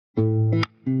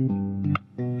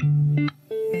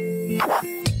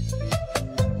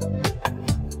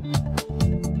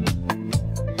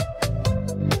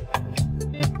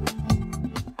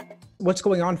What's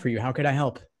going on for you? How could I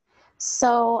help?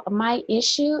 So my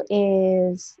issue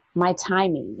is my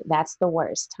timing. That's the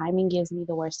worst. Timing gives me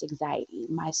the worst anxiety.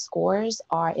 My scores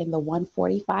are in the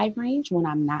 145 range when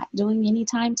I'm not doing any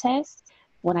time tests.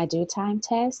 When I do time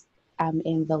tests, I'm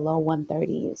in the low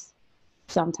 130s,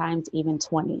 sometimes even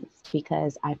 20s,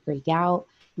 because I freak out.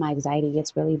 My anxiety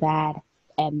gets really bad.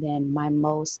 And then my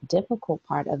most difficult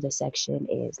part of the section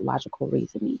is logical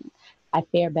reasoning. I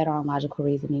fare better on logical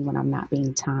reasoning when I'm not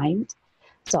being timed.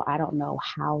 So I don't know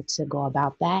how to go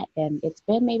about that. And it's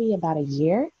been maybe about a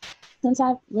year since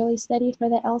I've really studied for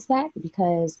the LSAT,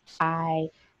 because I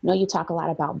know you talk a lot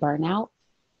about burnout.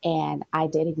 And I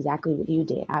did exactly what you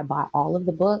did. I bought all of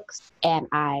the books and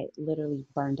I literally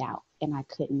burned out and I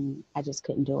just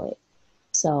couldn't do it.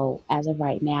 So as of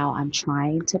right now, I'm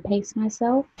trying to pace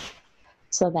myself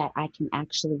so that I can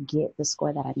actually get the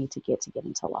score that I need to get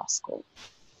into law school.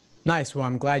 Nice. Well,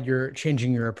 I'm glad you're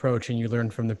changing your approach and you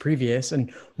learned from the previous.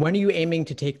 And when are you aiming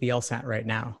to take the LSAT right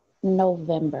now?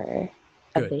 November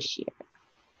of Good. this year.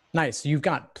 Nice. So you've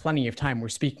got plenty of time. We're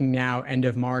speaking now, end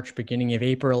of March, beginning of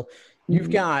April. You've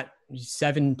Mhm. got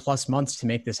 7+ months to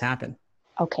make this happen.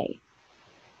 Okay.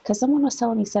 Because someone was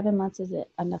telling me 7 months isn't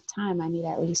enough time. I need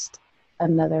at least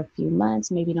another few months.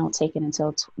 Maybe don't take it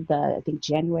until I think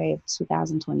January of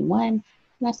 2021.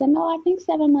 And I said, no, I think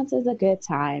 7 months is a good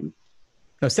time.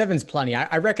 No, seven's plenty.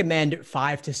 I recommend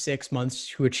 5 to 6 months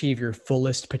to achieve your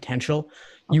fullest potential.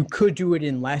 You Okay. could do it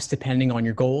in less depending on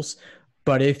your goals.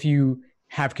 But if you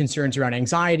have concerns around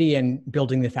anxiety and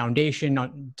building the foundation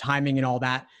on timing and all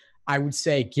that, I would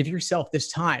say give yourself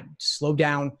this time. Slow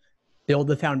down, build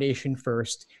the foundation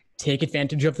first, take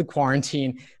advantage of the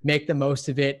quarantine, make the most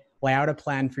of it, lay out a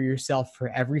plan for yourself for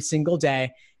every single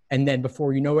day. And then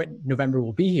before you know it, November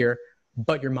will be here.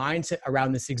 But your mindset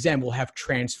around this exam will have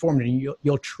transformed and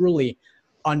you'll truly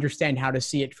understand how to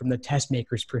see it from the test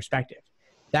maker's perspective.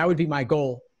 That would be my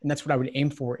goal. And that's what I would aim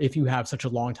for if you have such a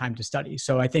long time to study.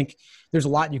 So I think there's a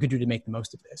lot you could do to make the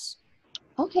most of this.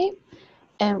 Okay.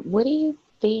 And what do you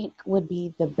think would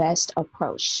be the best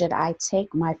approach? Should I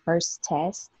take my first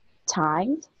test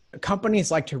timed?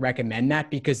 Companies like to recommend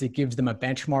that because it gives them a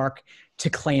benchmark to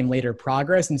claim later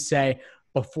progress and say,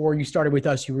 before you started with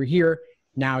us, you were here.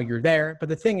 Now you're there. But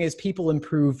the thing is, people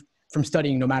improve from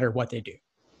studying no matter what they do.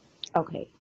 Okay.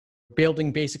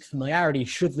 Building basic familiarity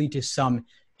should lead to some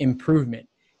improvement.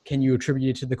 Can you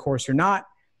attribute it to the course or not?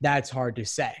 That's hard to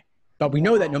say. But we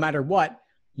know that no matter what,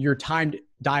 your timed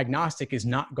diagnostic is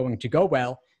not going to go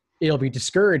well. It'll be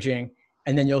discouraging.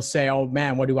 And then you'll say, oh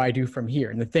man, what do I do from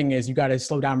here? And the thing is, you got to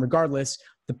slow down regardless.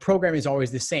 The program is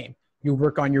always the same. You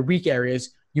work on your weak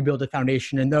areas, you build a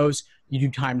foundation in those, you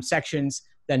do timed sections,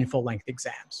 then full length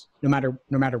exams, no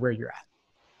matter where you're at.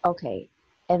 Okay.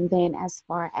 And then as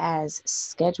far as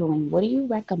scheduling, what do you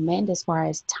recommend as far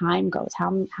as time goes?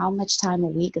 How much time a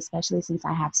week, especially since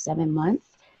I have 7 months?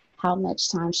 How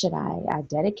much time should I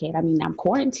dedicate? I mean, I'm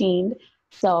quarantined,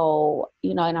 so,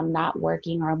 and I'm not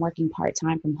working, or I'm working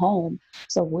part-time from home.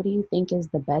 So what do you think is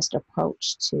the best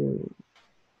approach to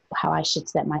how I should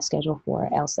set my schedule for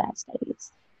LSAT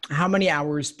studies? How many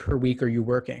hours per week are you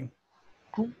working?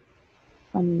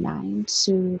 From 9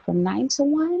 to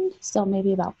 1, so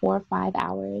maybe about 4 or 5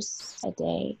 hours a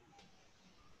day.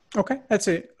 Okay, that's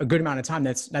a good amount of time.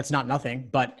 That's not nothing,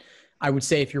 but I would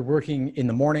say if you're working in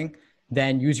the morning,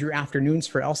 then use your afternoons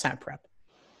for LSAT prep.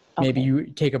 Maybe Okay. you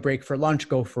take a break for lunch,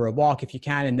 go for a walk if you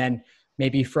can, and then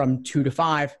maybe from 2 to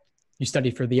 5, you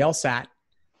study for the LSAT,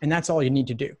 and that's all you need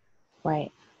to do.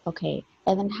 Right. Okay.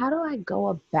 And then how do I go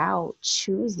about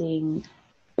choosing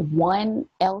one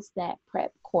LSAT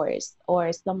prep course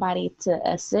or somebody to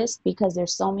assist, because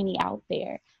there's so many out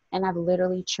there and I've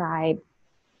literally tried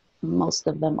most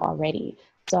of them already.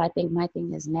 So I think my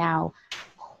thing is now,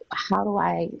 how do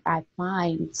I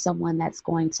find someone that's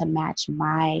going to match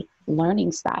my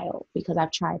learning style? Because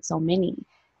I've tried so many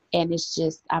and it's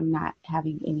just, I'm not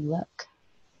having any luck.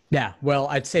 Yeah, well,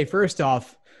 I'd say first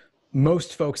off,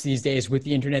 most folks these days with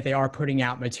the internet, they are putting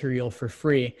out material for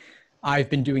free.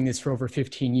 I've been doing this for over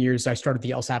 15 years. I started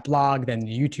the LSAT blog, then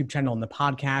the YouTube channel and the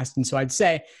podcast. And so I'd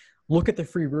say, look at the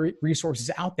free resources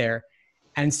out there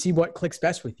and see what clicks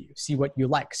best with you. See what you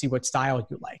like, see what style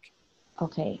you like.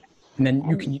 Okay. And then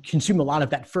you And can consume a lot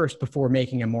of that first before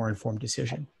making a more informed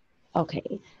decision.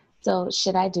 okay. So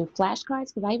should I do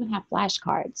flashcards? Because I even have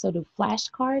flashcards. So do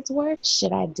flashcards work?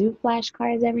 Should I do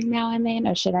flashcards every now and then?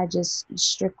 Or should I just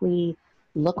strictly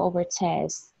look over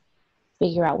tests,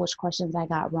 figure out which questions I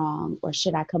got wrong? Or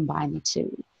should I combine the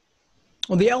two?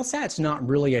 Well, the LSAT's not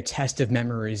really a test of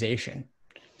memorization.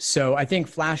 So I think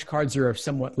flashcards are of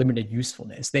somewhat limited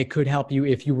usefulness. They could help you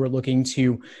if you were looking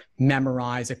to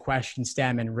memorize a question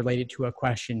stem and relate it to a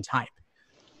question type.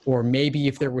 Or maybe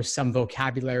if there was some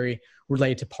vocabulary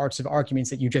related to parts of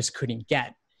arguments that you just couldn't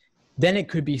get, then it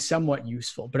could be somewhat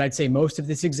useful. But I'd say most of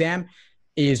this exam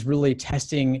is really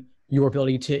testing your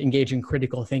ability to engage in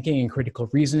critical thinking and critical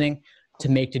reasoning, to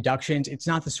make deductions. It's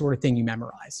not the sort of thing you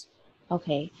memorize.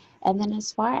 Okay. And then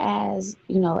as far as,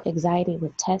 anxiety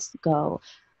with tests go,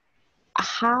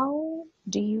 how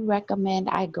do you recommend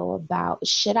I go about,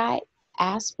 should I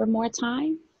ask for more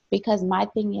time? Because my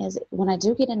thing is, when I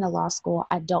do get into law school,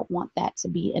 I don't want that to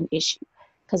be an issue.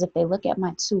 Because if they look at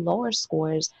my 2 lower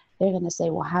scores, they're going to say,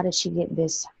 well, how did she get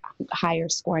this higher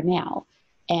score now?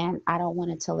 And I don't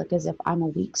want it to look as if I'm a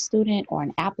weak student or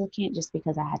an applicant just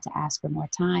because I had to ask for more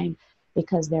time,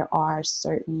 because there are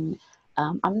certain,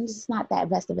 I'm just not that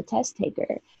best of a test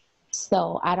taker.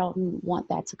 So I don't want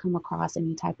that to come across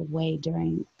any type of way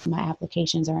during my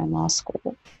applications or in law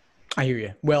school. I hear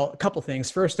you. Well, a couple things.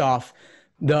 First off,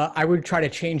 I would try to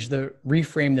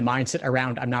reframe the mindset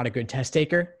around I'm not a good test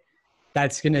taker.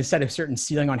 That's going to set a certain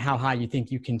ceiling on how high you think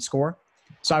you can score.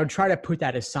 So I would try to put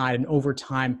that aside and over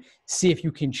time, see if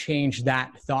you can change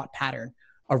that thought pattern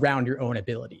around your own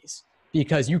abilities,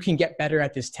 because you can get better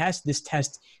at this test. This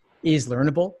test is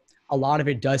learnable. A lot of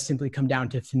it does simply come down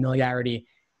to familiarity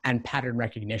and pattern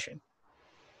recognition.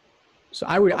 So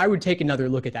I would take another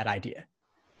look at that idea.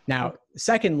 Now,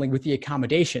 secondly, with the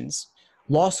accommodations,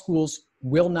 law schools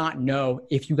will not know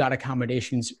if you got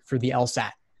accommodations for the LSAT.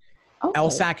 Okay.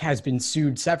 LSAC has been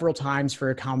sued several times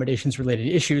for accommodations related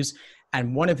issues.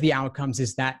 And one of the outcomes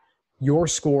is that your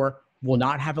score will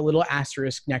not have a little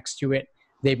asterisk next to it.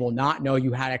 They will not know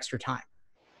you had extra time.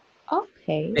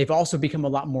 Okay. They've also become a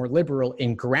lot more liberal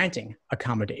in granting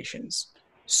accommodations.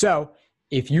 So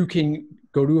if you can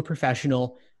go to a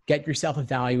professional, get yourself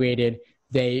evaluated,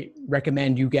 they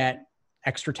recommend you get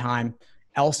extra time.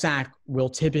 LSAC will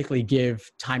typically give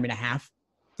time and a half.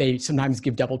 They sometimes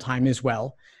give double time as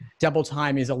well. Double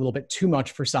time is a little bit too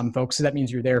much for some folks, so that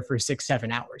means you're there for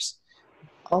 6-7 hours.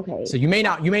 Okay. So you may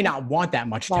not want that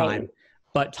much time, right.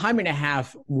 But time and a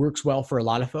half works well for a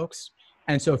lot of folks.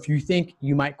 And so if you think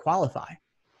you might qualify,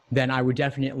 then I would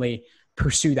definitely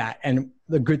pursue that. And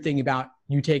the good thing about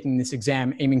you taking this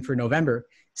exam, aiming for November,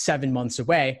 7 months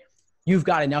away, you've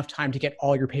got enough time to get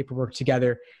all your paperwork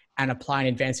together and apply in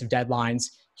advance of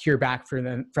deadlines, hear back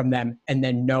from them, and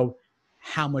then know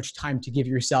how much time to give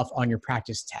yourself on your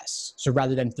practice tests. So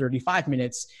rather than 35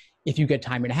 minutes, if you get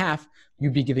time and a half,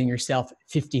 you'd be giving yourself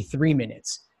 53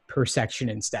 minutes per section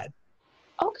instead.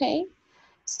 Okay.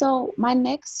 So my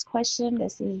next question,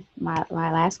 this is my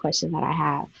last question that I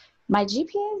have. My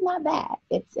GPA is not bad.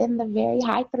 It's in the very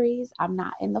high 3s. I'm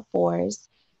not in the 4s,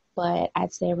 but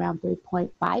I'd say around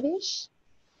 3.5-ish.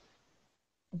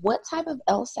 What type of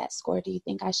LSAT score do you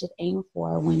think I should aim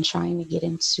for when trying to get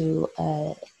into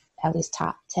at least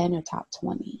top 10 or top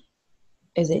 20?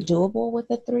 Is it doable with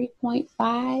a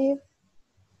 3.5?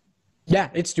 Yeah,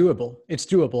 it's doable. It's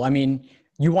doable. I mean,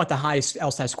 you want the highest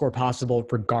LSAT score possible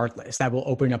regardless. That will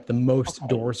open up the most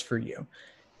doors for you.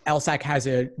 LSAC has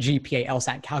a GPA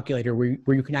LSAT calculator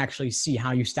where you can actually see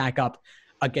how you stack up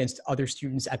against other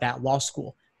students at that law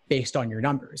school based on your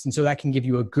numbers. And so that can give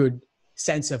you a good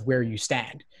sense of where you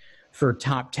stand. For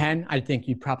top 10, I think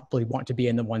you'd probably want to be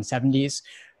in the 170s.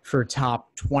 For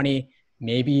top 20,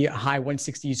 maybe high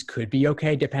 160s could be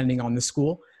okay, depending on the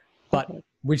school. But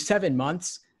with 7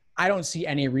 months, I don't see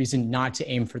any reason not to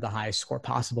aim for the highest score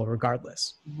possible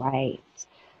regardless. Right.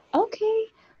 Okay.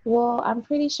 Well, I'm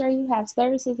pretty sure you have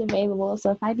services available.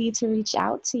 So if I need to reach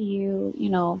out to you,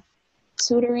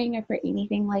 tutoring or for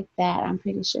anything like that, I'm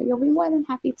pretty sure you'll be more than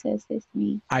happy to assist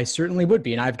me. I certainly would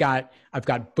be. And I've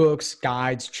got books,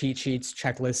 guides, cheat sheets,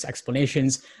 checklists,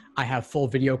 explanations. I have full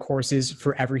video courses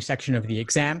for every section of the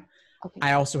exam. Okay.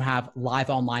 I also have live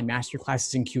online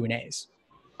masterclasses and Q&As.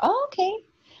 Oh, okay.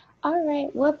 All right.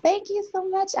 Well, thank you so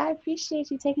much. I appreciate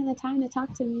you taking the time to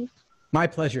talk to me. My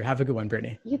pleasure. Have a good one,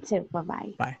 Brittany. You too.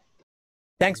 Bye-bye. Bye.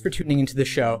 Thanks for tuning into the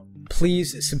show.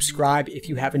 Please subscribe if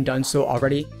you haven't done so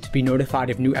already to be notified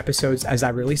of new episodes as I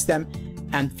release them.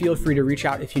 And feel free to reach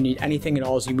out if you need anything at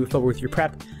all as you move forward with your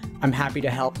prep. I'm happy to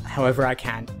help however I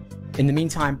can. In the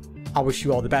meantime, I'll wish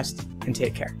you all the best and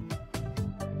take care.